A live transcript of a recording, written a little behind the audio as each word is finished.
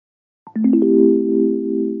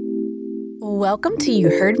Welcome to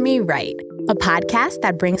You Heard Me Right, a podcast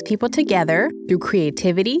that brings people together through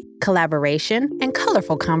creativity, collaboration, and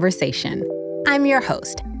colorful conversation. I'm your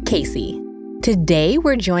host, Casey. Today,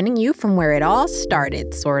 we're joining you from where it all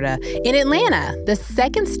started, sorta, in Atlanta, the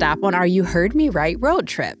second stop on our You Heard Me Right road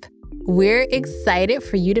trip. We're excited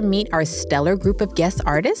for you to meet our stellar group of guest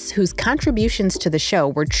artists whose contributions to the show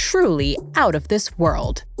were truly out of this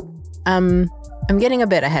world. I'm getting a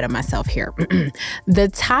bit ahead of myself here. The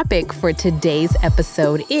topic for today's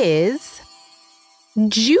episode is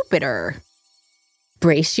Jupiter.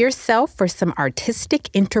 Brace yourself for some artistic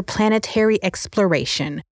interplanetary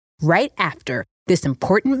exploration right after this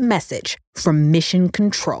important message from Mission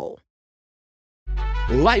Control.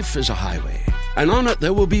 Life is a highway, and on it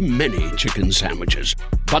there will be many chicken sandwiches.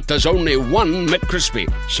 But there's only one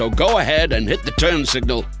McCrispy, so go ahead and hit the turn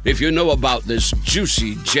signal if you know about this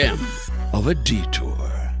juicy gem of a detour.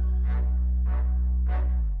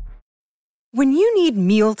 When you need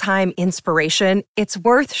mealtime inspiration, it's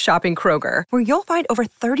worth shopping Kroger, where you'll find over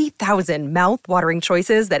 30,000 mouth-watering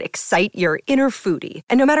choices that excite your inner foodie.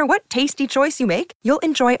 And no matter what tasty choice you make, you'll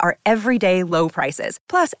enjoy our everyday low prices,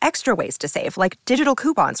 plus extra ways to save, like digital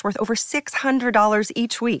coupons worth over $600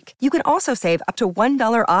 each week. You can also save up to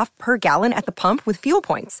 $1 off per gallon at the pump with fuel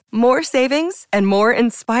points. More savings and more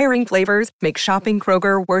inspiring flavors make shopping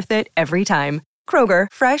Kroger worth it every time. Kroger,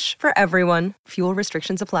 fresh for everyone. Fuel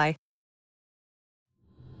restrictions apply.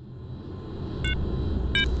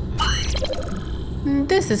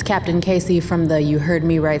 This is Captain Casey from the You Heard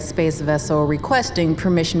Me Right space vessel requesting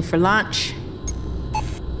permission for launch.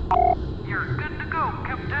 You're good to go,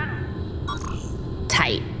 Captain.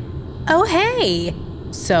 Tight. Oh, hey!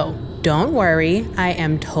 So, don't worry, I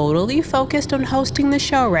am totally focused on hosting the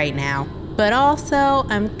show right now. But also,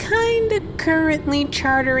 I'm kinda currently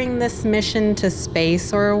chartering this mission to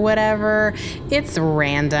space or whatever. It's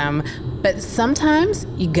random. But sometimes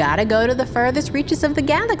you gotta go to the furthest reaches of the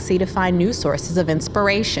galaxy to find new sources of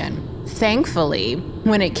inspiration. Thankfully,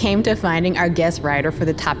 when it came to finding our guest writer for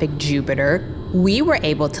the topic Jupiter, we were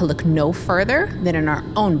able to look no further than in our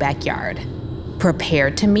own backyard.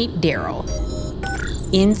 Prepare to meet Daryl.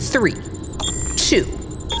 In 3, 2,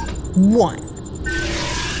 1.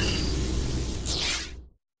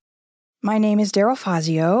 My name is Daryl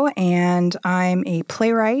Fazio, and I'm a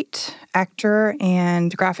playwright, actor,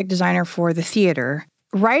 and graphic designer for the theater.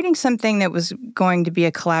 Writing something that was going to be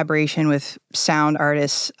a collaboration with sound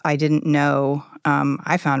artists I didn't know,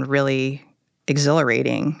 I found really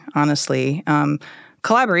exhilarating, honestly.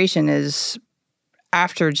 Collaboration is,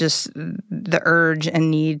 after just the urge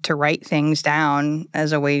and need to write things down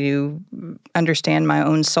as a way to understand my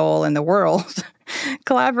own soul and the world,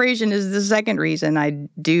 collaboration is the second reason I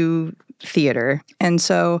do theater. And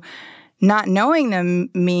so not knowing them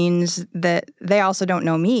means that they also don't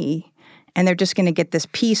know me, and they're just going to get this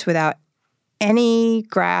piece without any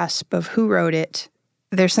grasp of who wrote it.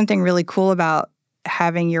 There's something really cool about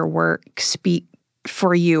having your work speak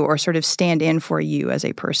for you or sort of stand in for you as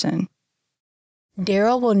a person.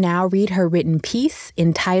 Daryl will now read her written piece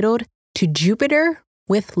entitled To Jupiter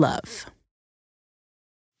with Love.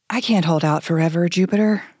 I can't hold out forever,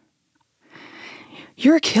 Jupiter.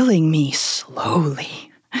 You're killing me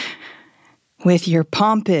slowly. With your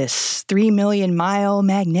pompous 3 million mile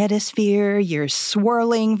magnetosphere, your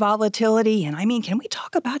swirling volatility, and can we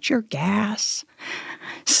talk about your gas?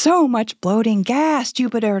 So much bloating gas,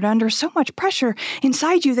 Jupiter, and under so much pressure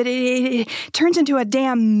inside you that it turns into a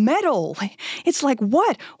damn metal. It's like,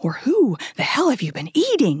 what or who the hell have you been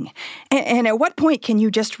eating? And at what point can you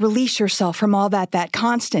just release yourself from all that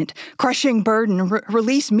constant crushing burden,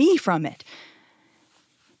 release me from it?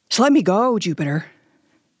 So let me go, Jupiter.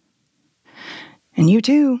 And you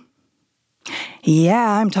too.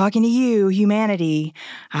 Yeah, I'm talking to you, humanity.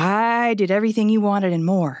 I did everything you wanted and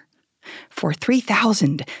more. For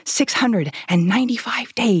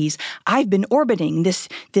 3,695 days, I've been orbiting this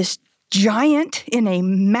giant in a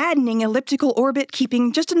maddening elliptical orbit,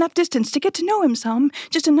 keeping just enough distance to get to know him some,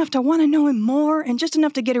 just enough to want to know him more, and just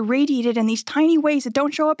enough to get irradiated in these tiny ways that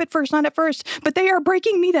don't show up at first, not at first, but they are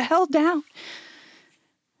breaking me the hell down.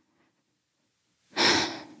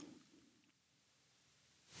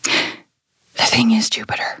 The thing is,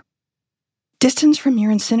 Jupiter, distance from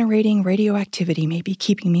your incinerating radioactivity may be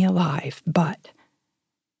keeping me alive, but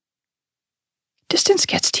distance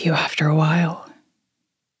gets to you after a while.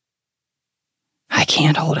 I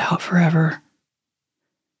can't hold out forever.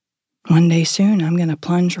 One day soon, I'm going to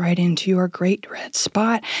plunge right into your great red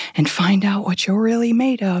spot and find out what you're really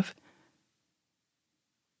made of.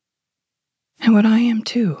 And what I am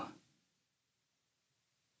too.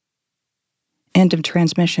 End of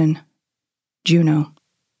transmission. Juno.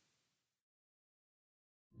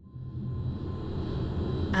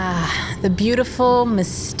 the beautiful,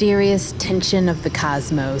 mysterious tension of the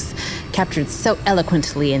cosmos, captured so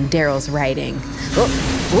eloquently in Daryl's writing.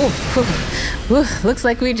 Looks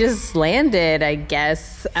like we just landed, I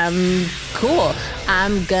guess. Cool.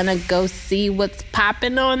 I'm gonna go see what's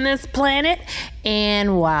popping on this planet,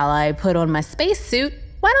 and while I put on my spacesuit,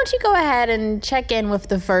 why don't you go ahead and check in with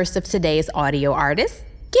the first of today's audio artists,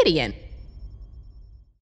 Gideon.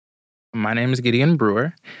 My name is Gideon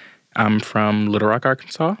Brewer. I'm from Little Rock,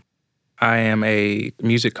 Arkansas. I am a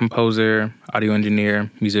music composer, audio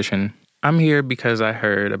engineer, musician. I'm here because I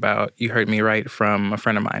heard about You Heard Me Right from a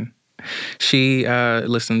friend of mine. She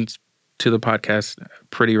listens to the podcast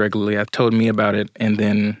pretty regularly. Told me about it and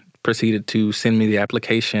then proceeded to send me the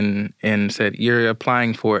application and said, "You're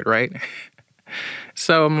applying for it, right?"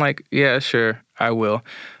 So I'm like, yeah, sure, I will.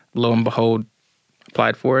 Lo and behold,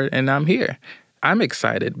 applied for it, and I'm here. I'm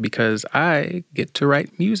excited because I get to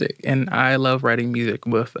write music, and I love writing music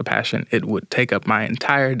with a passion. It would take up my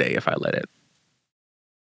entire day if I let it.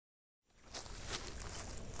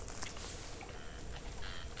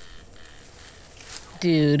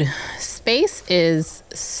 Dude, space is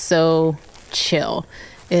so chill.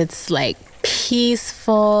 It's like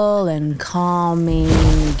peaceful and calming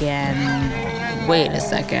and... Wait a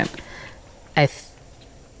second. I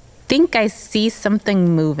think I see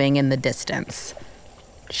something moving in the distance.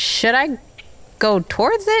 Should I go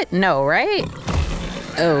towards it? No, right?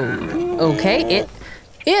 Oh, okay.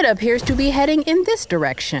 It appears to be heading in this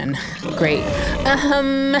direction. Great.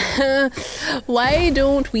 Why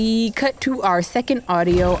don't we cut to our second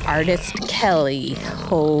audio artist, Kelly?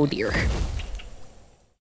 Oh, dear.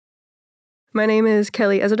 My name is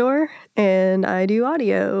Kelly Ezador, and I do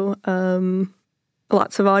audio.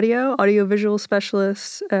 Lots of audiovisual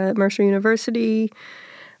specialist at Mercer University.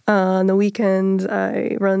 On the weekends,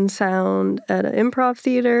 I run sound at an improv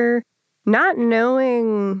theater. Not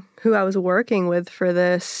knowing who I was working with for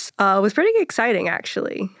this was pretty exciting,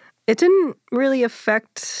 actually. It didn't really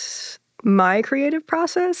affect my creative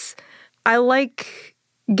process. I like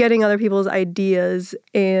getting other people's ideas,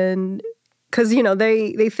 and because, you know,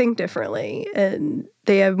 they think differently and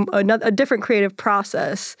they have a different creative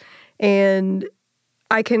process, and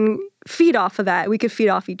I can feed off of that. We could feed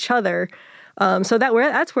off each other. So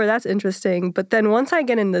that's where that's interesting. But then once I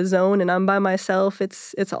get in the zone and I'm by myself,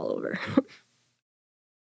 it's all over.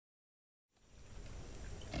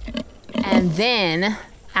 And then,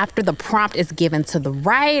 after the prompt is given to the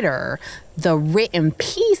writer, the written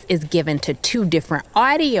piece is given to two different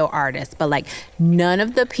audio artists, but like none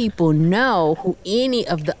of the people know who any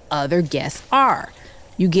of the other guests are.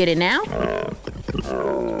 You get it now?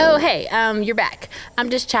 Oh, hey, you're back. I'm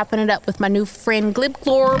just chopping it up with my new friend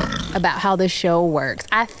Glibglorb about how the show works.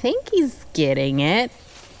 I think he's getting it.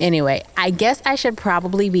 Anyway, I guess I should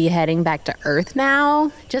probably be heading back to Earth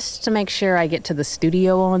now, just to make sure I get to the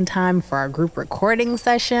studio on time for our group recording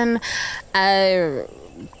session.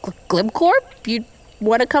 Glibglorb, you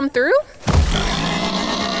want to come through?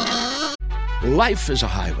 Life is a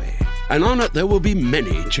highway, and on it there will be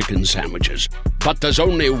many chicken sandwiches. But there's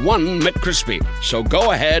only one McCrispy, so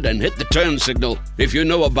go ahead and hit the turn signal if you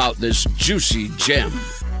know about this juicy gem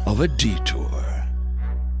of a detour.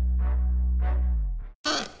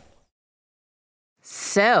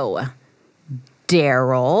 So,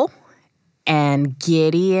 Daryl and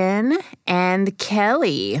Gideon and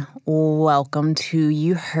Kelly, welcome to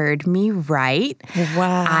You Heard Me Right.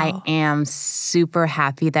 Wow. I am super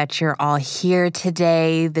happy that you're all here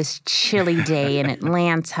today, this chilly day in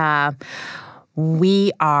Atlanta.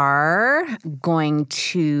 We are going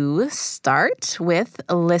to start with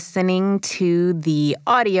listening to the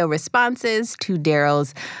audio responses to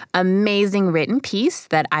Daryl's amazing written piece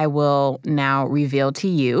that I will now reveal to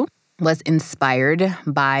you was inspired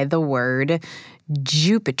by the word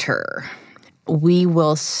Jupiter. We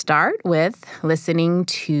will start with listening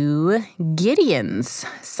to Gideon's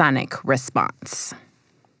sonic response.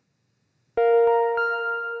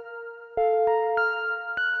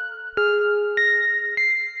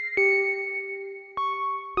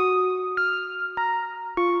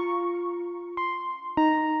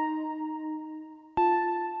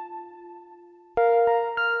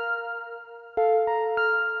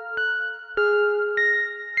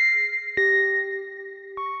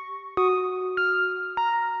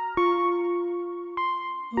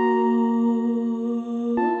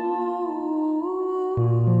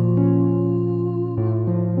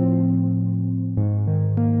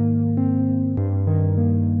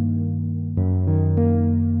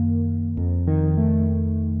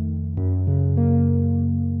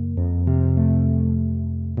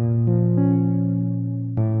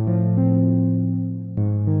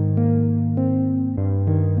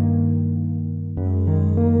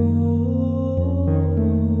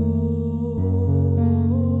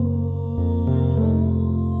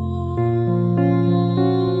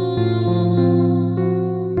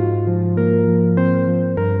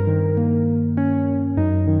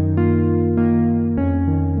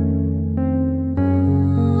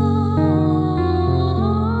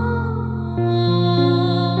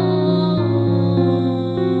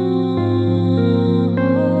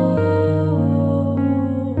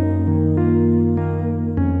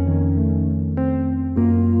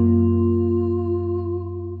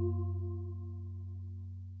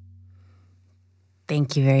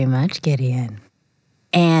 Thank you very much, Gideon.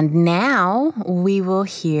 And now we will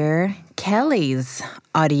hear Kelly's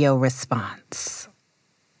audio response.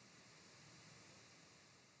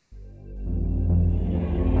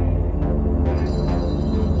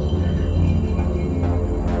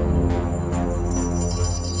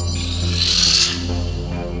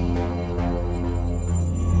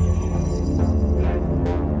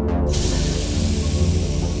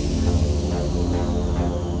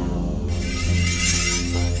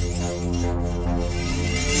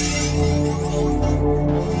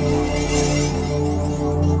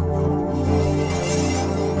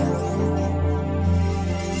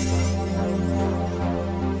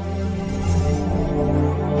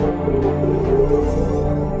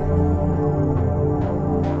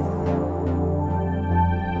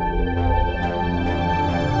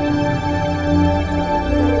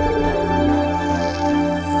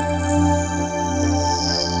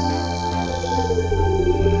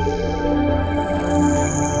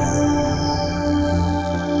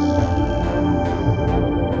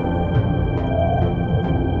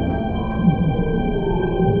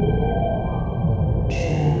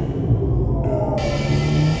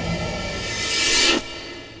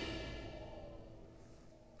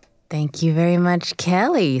 Thank you very much,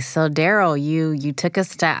 Kelly. So, Daryl, you took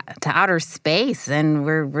us to outer space, and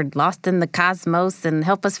we're lost in the cosmos, and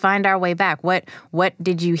help us find our way back. What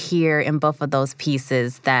did you hear in both of those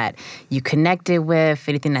pieces that you connected with?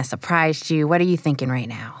 Anything that surprised you? What are you thinking right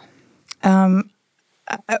now?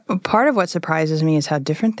 Part of what surprises me is how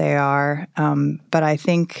different they are, but I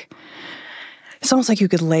think it's almost like you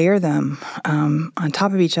could layer them on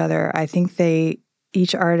top of each other. I think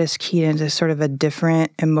each artist keyed into sort of a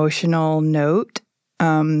different emotional note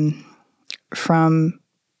from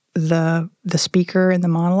the speaker in the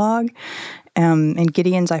monologue. In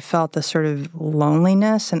Gideon's, I felt the sort of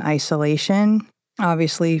loneliness and isolation,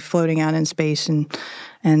 obviously floating out in space,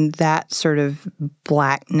 and that sort of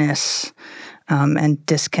blackness and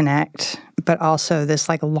disconnect, but also this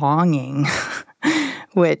like longing,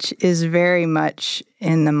 which is very much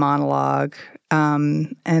in the monologue.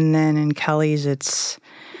 And then in Kelly's,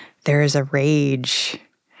 there's a rage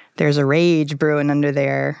brewing under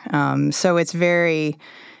there. So it's very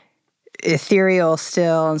ethereal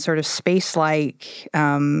still and sort of space-like,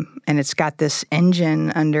 and it's got this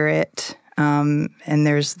engine under it. And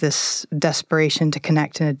there's this desperation to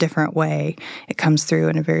connect in a different way. It comes through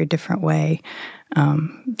in a very different way.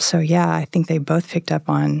 So yeah, I think they both picked up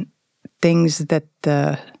on things that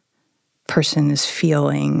the person is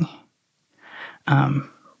feeling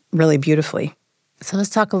really beautifully. So let's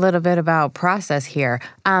talk a little bit about process here.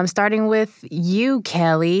 Starting with you,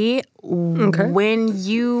 Kelly. Okay. When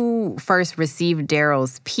you first received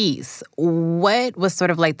Daryl's piece, what was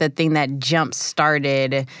sort of like the thing that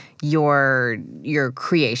jump-started your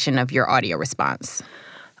creation of your audio response?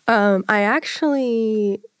 I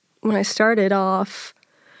actually, when I started off,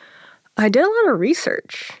 I did a lot of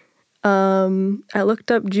research. I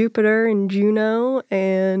looked up Jupiter and Juno,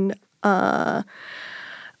 and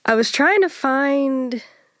I was trying to find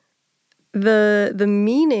the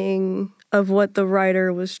meaning of what the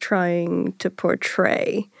writer was trying to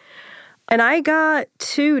portray. And I got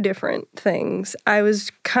two different things. I was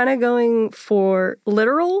kind of going for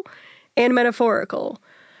literal and metaphorical.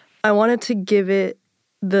 I wanted to give it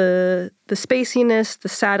the spaciness, the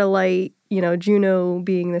satellite, Juno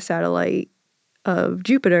being the satellite of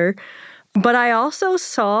Jupiter. But I also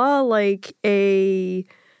saw like a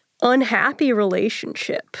unhappy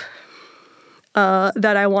relationship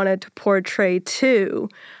that I wanted to portray too.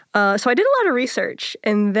 So I did a lot of research,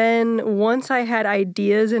 and then once I had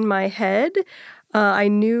ideas in my head, I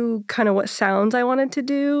knew kind of what sounds I wanted to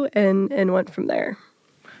do, and went from there.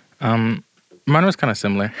 Mine was kind of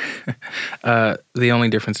similar. The only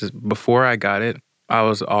difference is before I got it,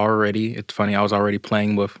 it's funny, I was already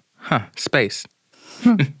playing with, space.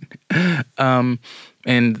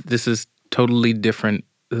 And this is totally different.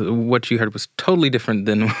 What you heard was totally different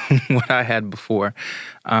than what I had before.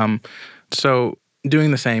 So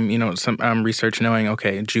doing the same, some research, knowing,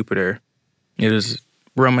 okay, Jupiter is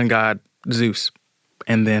Roman god Zeus,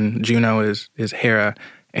 and then Juno is Hera.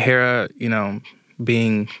 Hera,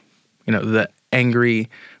 being, the angry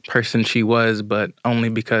person she was, but only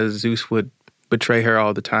because Zeus would betray her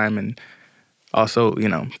all the time and also,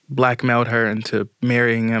 blackmailed her into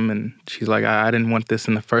marrying him. And she's like, I didn't want this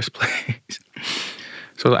in the first place.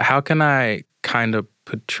 So how can I kind of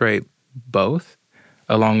portray both,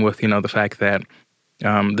 along with, the fact that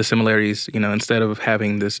the similarities, instead of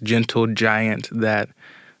having this gentle giant that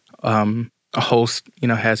a host,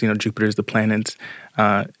 has, Jupiter's the planets,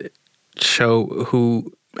 show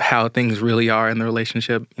who how things really are in the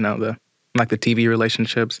relationship, the TV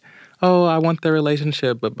relationships. Oh, I want the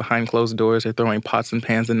relationship, but behind closed doors, they're throwing pots and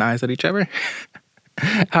pans and knives at each other.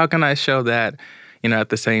 How can I show that, at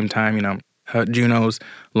the same time, Juno's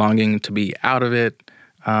longing to be out of it,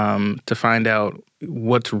 to find out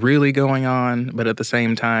what's really going on, but at the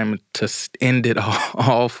same time, to end it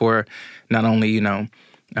all for not only,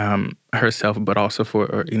 herself, but also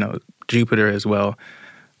for, Jupiter as well.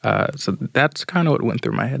 So that's kind of what went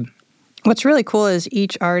through my head. What's really cool is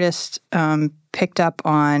each artist picked up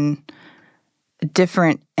on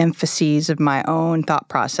different emphases of my own thought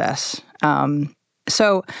process.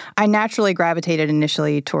 So I naturally gravitated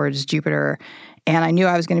initially towards Jupiter, and I knew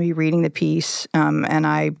I was going to be reading the piece, and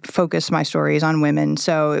I focused my stories on women,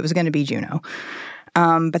 so it was going to be Juno.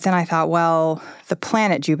 But then I thought, well, the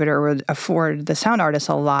planet Jupiter would afford the sound artist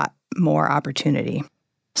a lot more opportunity.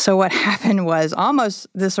 So what happened was almost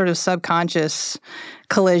this sort of subconscious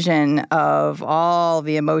collision of all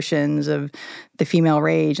the emotions of the female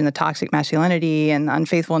rage and the toxic masculinity and the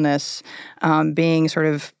unfaithfulness being sort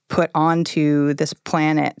of put onto this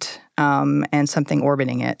planet and something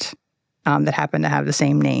orbiting it that happened to have the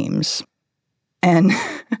same names. And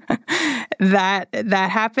that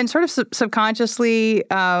happened sort of subconsciously,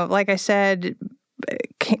 like I said,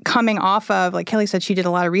 coming off of, like Kelly said, she did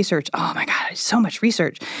a lot of research. Oh my God, so much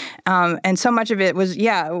research. And so much of it was,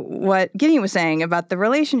 what Gideon was saying about the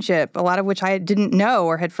relationship, a lot of which I didn't know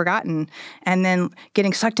or had forgotten. And then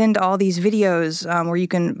getting sucked into all these videos where you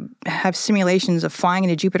can have simulations of flying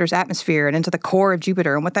into Jupiter's atmosphere and into the core of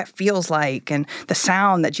Jupiter and what that feels like and the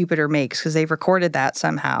sound that Jupiter makes because they've recorded that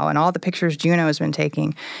somehow and all the pictures Juno has been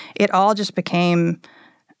taking. It all just became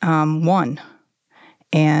one.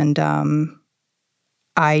 And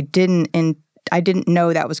I didn't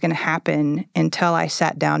know that was going to happen until I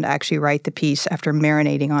sat down to actually write the piece after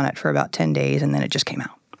marinating on it for about 10 days, and then it just came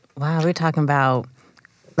out. Wow, we're talking about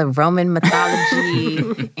the Roman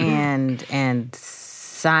mythology and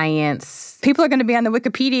science. People are going to be on the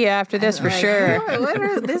Wikipedia after this for sure.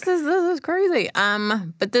 This is crazy.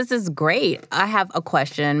 But this is great. I have a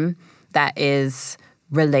question that is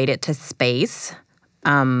related to space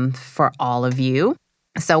for all of you.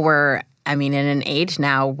 So we're in an age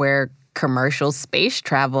now where commercial space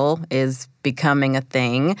travel is becoming a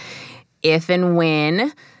thing. If and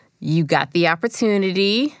when you got the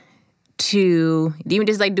opportunity to even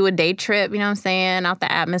just do a day trip, out the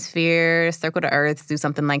atmosphere, circle the Earth, do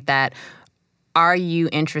something like that, are you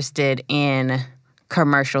interested in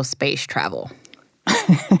commercial space travel?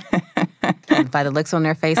 By the looks on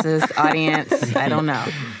their faces, audience, I don't know.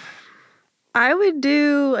 I would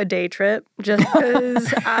do a day trip just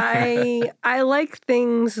because I like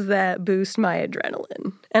things that boost my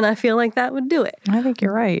adrenaline, and I feel like that would do it. I think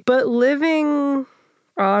you're right. But living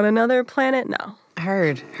on another planet, no.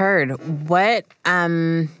 Heard. What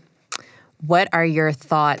are your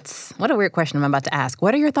thoughts? What a weird question I'm about to ask.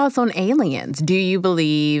 What are your thoughts on aliens? Do you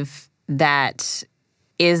believe that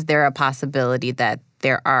is there a possibility that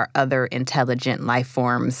there are other intelligent life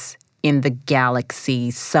forms in the galaxy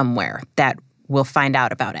somewhere that we'll find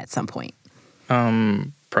out about at some point?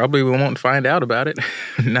 Probably we won't find out about it.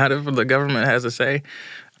 Not if the government has a say.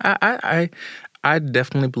 I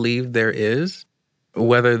definitely believe there is.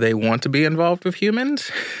 Whether they want to be involved with humans,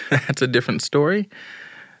 that's a different story.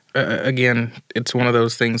 Again, it's one of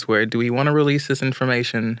those things where do we want to release this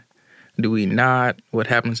information? Do we not? What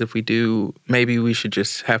happens if we do? Maybe we should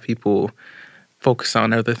just have people focus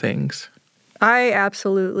on other things. I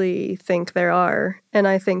absolutely think there are, and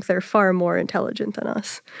I think they're far more intelligent than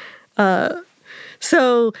us.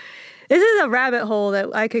 So this is a rabbit hole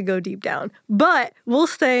that I could go deep down, but we'll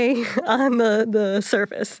stay on the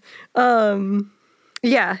surface.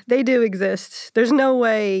 Yeah, they do exist. There's no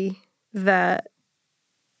way that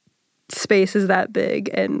space is that big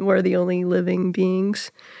and we're the only living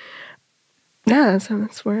beings. Yeah,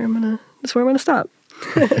 that's where I'm gonna stop.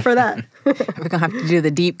 For that. We're going to have to do the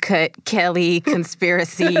deep cut Kelly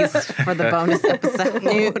conspiracies for the bonus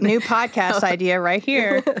episode. New podcast idea right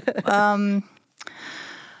here.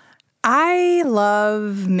 I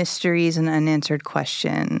love mysteries and unanswered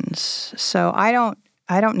questions. So I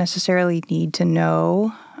don't necessarily need to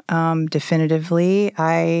know definitively.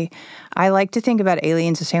 I like to think about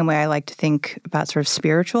aliens the same way I like to think about sort of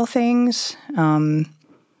spiritual things.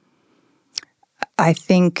 I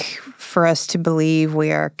think for us to believe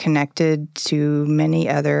we are connected to many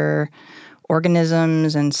other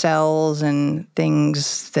organisms and cells and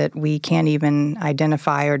things that we can't even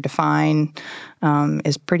identify or define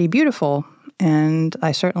is pretty beautiful. And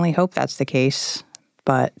I certainly hope that's the case.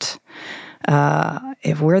 But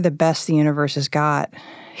if we're the best the universe has got,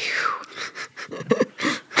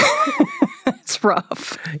 It's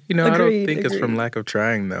rough. I don't think it's from lack of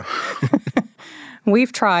trying, though.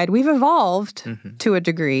 We've tried. We've evolved to a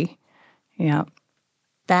degree. Yeah.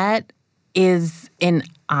 That is an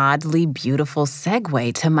oddly beautiful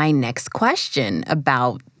segue to my next question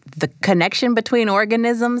about the connection between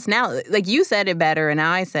organisms. Now, like, you said it better and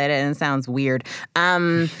now I said it and it sounds weird.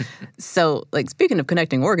 So, like, speaking of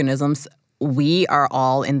connecting organisms, we are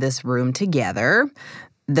all in this room together.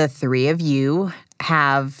 The three of you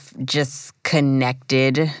have just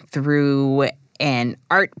connected through an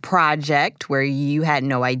art project where you had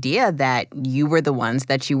no idea that you were the ones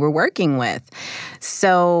that you were working with.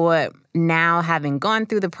 So now, having gone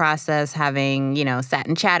through the process, having, sat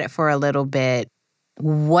and chatted for a little bit,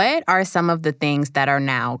 what are some of the things that are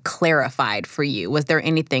now clarified for you? Was there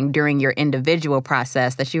anything during your individual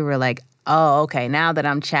process that you were like, oh, okay, now that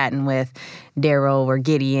I'm chatting with Daryl or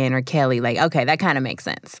Gideon or Kelly, like, okay, that kind of makes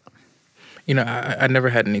sense? I never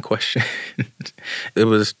had any questions. It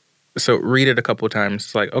was, so read it a couple of times.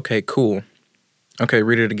 It's like, okay, cool. Okay,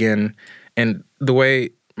 read it again. And the way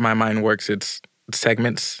my mind works, it's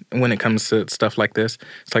segments when it comes to stuff like this.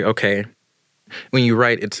 It's like, okay, when you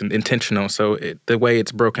write, it's intentional. So the way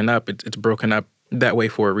it's broken up, it's broken up that way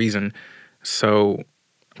for a reason. So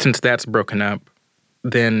since that's broken up,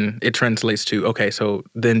 then it translates to, okay, so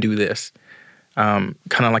then do this. Kind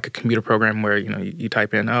of like a computer program where, you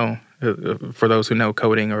type in, for those who know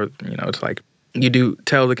coding, or, it's like you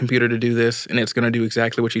tell the computer to do this and it's going to do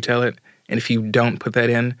exactly what you tell it. And if you don't put that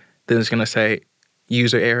in, then it's going to say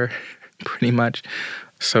user error, pretty much.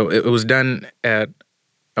 So it was done at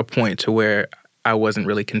a point to where I wasn't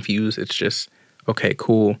really confused. It's just, okay,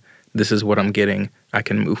 cool. This is what I'm getting. I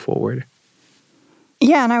can move forward.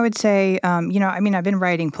 Yeah, and I would say, I've been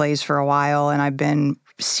writing plays for a while, and I've been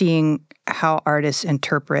seeing how artists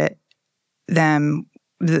interpret them,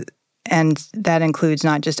 and that includes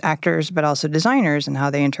not just actors, but also designers, and how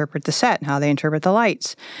they interpret the set and how they interpret the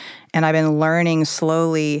lights. And I've been learning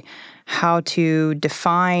slowly how to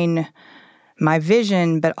define my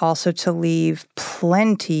vision, but also to leave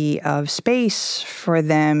plenty of space for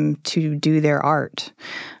them to do their art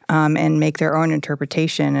and make their own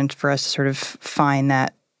interpretation, and for us to sort of find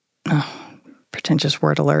that, pretentious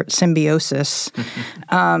word alert, symbiosis.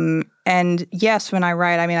 And yes, when I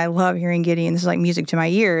write, I love hearing Gideon. This is like music to my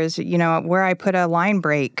ears, where I put a line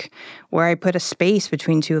break, where I put a space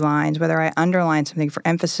between two lines, whether I underline something for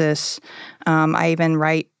emphasis. I even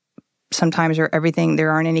write sometimes where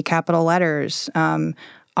there aren't any capital letters.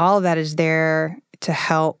 All of that is there to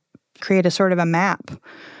help create a sort of a map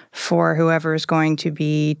for whoever is going to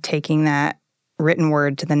be taking that written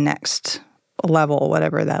word to the next level,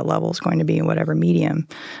 whatever that level is going to be in whatever medium.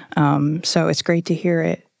 So it's great to hear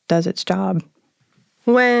it does its job.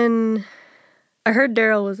 When I heard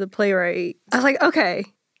Daryl was a playwright, I was like, okay,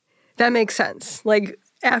 that makes sense. Like,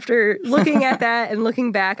 after looking at that and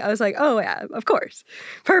looking back, I was like, oh, yeah, of course.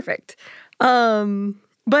 Perfect.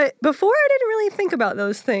 But before, I didn't really think about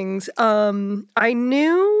those things. I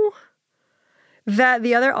knew that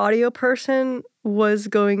the other audio person was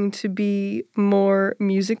going to be more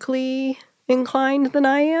musically inclined than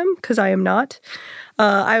I am, because I am not.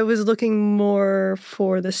 I was looking more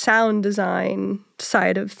for the sound design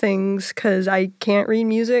side of things, because I can't read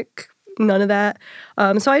music, none of that.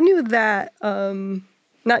 So I knew that,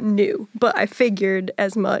 not knew, but I figured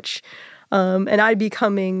as much. And I'd be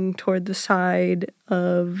coming toward the side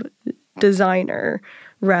of designer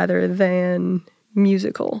rather than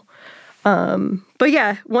musical. But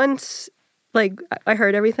yeah, once I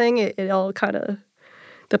heard everything, it all kind of,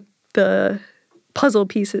 the puzzle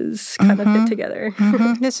pieces kind of fit together.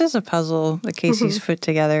 This is a puzzle that Casey's put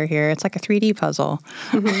together here. It's like a 3D puzzle.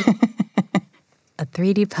 A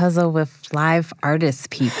 3D puzzle with live artist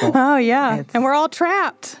people. Oh, yeah. And we're all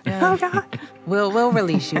trapped. Yeah. Oh, God. We'll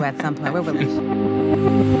release you at some point. We'll release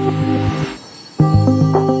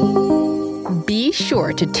you. Be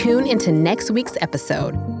sure to tune into next week's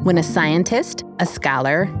episode when a scientist, a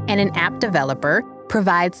scholar, and an app developer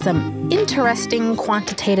provide some interesting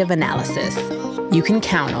quantitative analysis. You can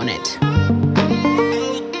count on it.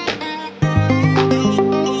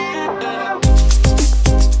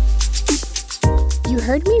 You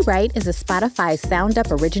Heard Me Right is a Spotify Sound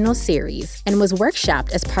Up original series and was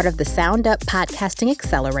workshopped as part of the Sound Up Podcasting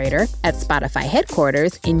Accelerator at Spotify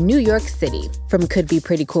headquarters in New York City. From Could Be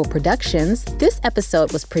Pretty Cool Productions, this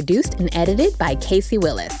episode was produced and edited by Casey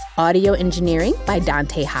Willis. Audio engineering by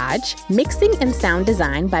Dante Hodge, mixing and sound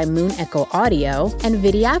design by Moon Echo Audio, and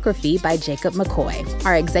videography by Jacob McCoy.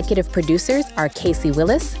 Our executive producers are Casey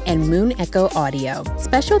Willis and Moon Echo Audio.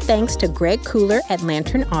 Special thanks to Greg Cooler at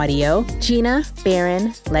Lantern Audio, Gina,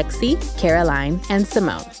 Barron, Lexi, Caroline, and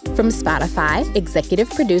Simone. From Spotify, executive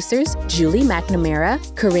producers Julie McNamara,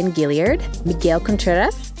 Corinne Gilliard, Miguel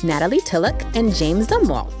Contreras, Natalie Tilloch, and James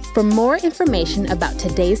Zumwalt. For more information about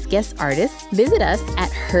today's guest artists, visit us at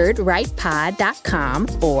heardrightpod.com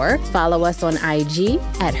or follow us on IG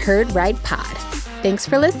at heardrightpod. Thanks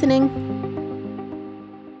for listening.